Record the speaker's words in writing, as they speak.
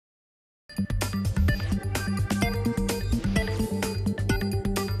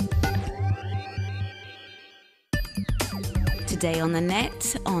Today on the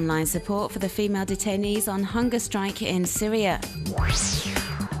net, online support for the female detainees on hunger strike in Syria.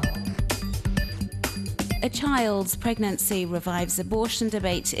 A child's pregnancy revives abortion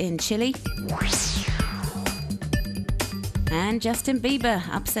debate in Chile. And Justin Bieber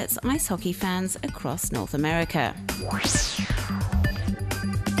upsets ice hockey fans across North America.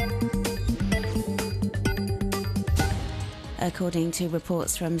 According to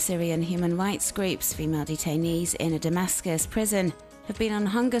reports from Syrian human rights groups, female detainees in a Damascus prison have been on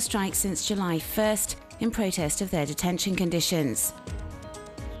hunger strike since July 1st in protest of their detention conditions.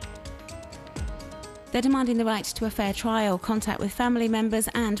 They're demanding the right to a fair trial, contact with family members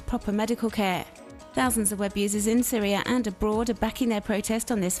and proper medical care. Thousands of web users in Syria and abroad are backing their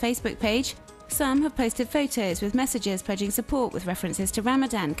protest on this Facebook page. Some have posted photos with messages pledging support with references to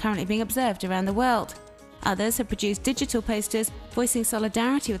Ramadan currently being observed around the world. Others have produced digital posters voicing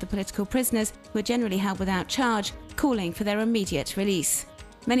solidarity with the political prisoners who are generally held without charge, calling for their immediate release.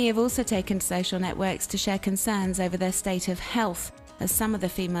 Many have also taken to social networks to share concerns over their state of health, as some of the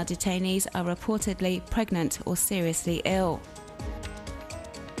female detainees are reportedly pregnant or seriously ill.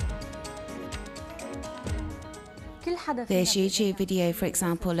 This YouTube video, for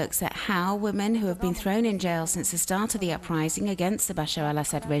example, looks at how women who have been thrown in jail since the start of the uprising against the Bashar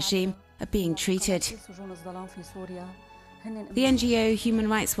al-Assad regime are being treated. The NGO Human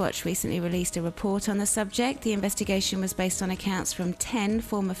Rights Watch recently released a report on the subject. The investigation was based on accounts from 10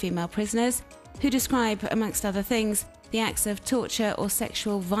 former female prisoners who describe, amongst other things, the acts of torture or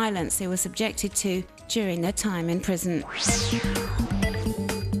sexual violence they were subjected to during their time in prison.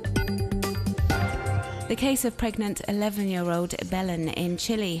 The case of pregnant 11-year-old Belén in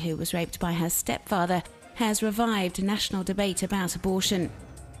Chile, who was raped by her stepfather, has revived national debate about abortion.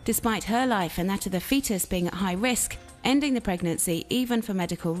 Despite her life and that of the fetus being at high risk, ending the pregnancy, even for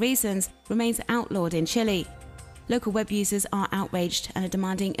medical reasons, remains outlawed in Chile. Local web users are outraged and are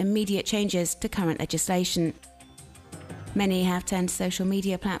demanding immediate changes to current legislation. Many have turned to social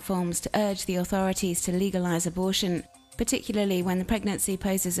media platforms to urge the authorities to legalize abortion, particularly when the pregnancy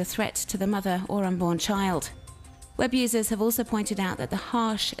poses a threat to the mother or unborn child. Web users have also pointed out that the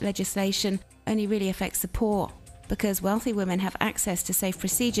harsh legislation only really affects the poor, because wealthy women have access to safe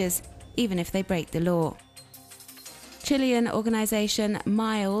procedures, even if they break the law. Chilean organisation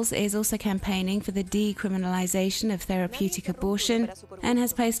Miles is also campaigning for the decriminalisation of therapeutic abortion and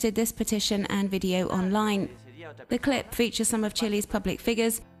has posted this petition and video online. The clip features some of Chile's public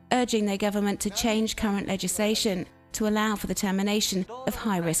figures urging their government to change current legislation to allow for the termination of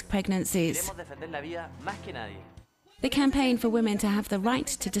high-risk pregnancies. The campaign for women to have the right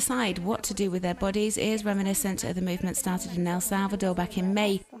to decide what to do with their bodies is reminiscent of the movement started in El Salvador back in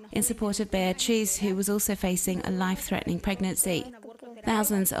May in support of Beatriz, who was also facing a life-threatening pregnancy.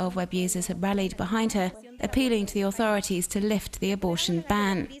 Thousands of web users have rallied behind her, appealing to the authorities to lift the abortion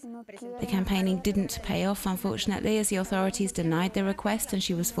ban. The campaigning didn't pay off, unfortunately, as the authorities denied the request and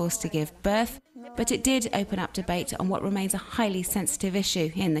she was forced to give birth, but it did open up debate on what remains a highly sensitive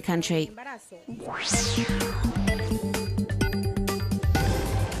issue in the country.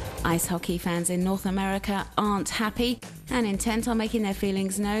 Ice hockey fans in North America aren't happy and intent on making their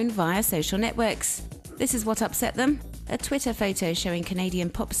feelings known via social networks. This is what upset them: a Twitter photo showing Canadian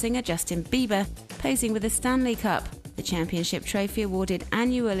pop singer Justin Bieber posing with a Stanley Cup, the championship trophy awarded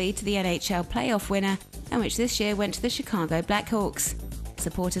annually to the NHL playoff winner, and which this year went to the Chicago Blackhawks.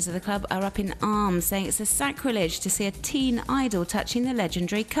 Supporters of the club are up in arms, saying it's a sacrilege to see a teen idol touching the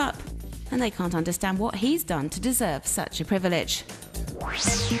legendary cup, and they can't understand what he's done to deserve such a privilege.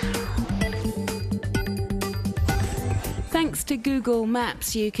 Thanks to Google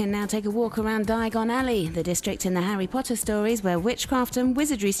Maps, you can now take a walk around Diagon Alley, the district in the Harry Potter stories where witchcraft and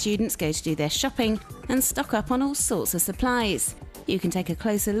wizardry students go to do their shopping and stock up on all sorts of supplies. You can take a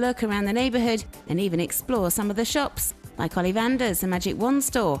closer look around the neighbourhood and even explore some of the shops, like Ollivander's, the Magic Wand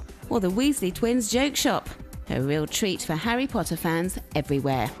store, or the Weasley Twins joke shop. A real treat for Harry Potter fans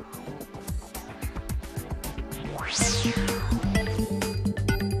everywhere.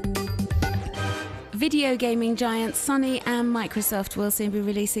 Video gaming giants Sony and Microsoft will soon be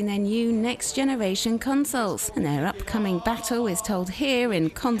releasing their new next-generation consoles, and their upcoming battle is told here in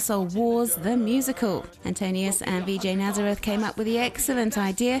Console Wars the Musical. Antonius and VJ Nazareth came up with the excellent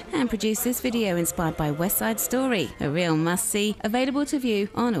idea and produced this video inspired by West Side Story, a real must-see, available to view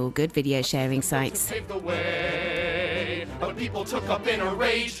on all good video sharing sites. But people took up in a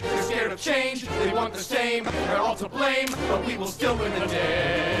rage. They're scared of change. They want the same. They're all to blame, but we will still win the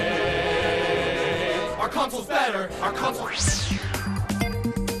day. Our console's better. Our console.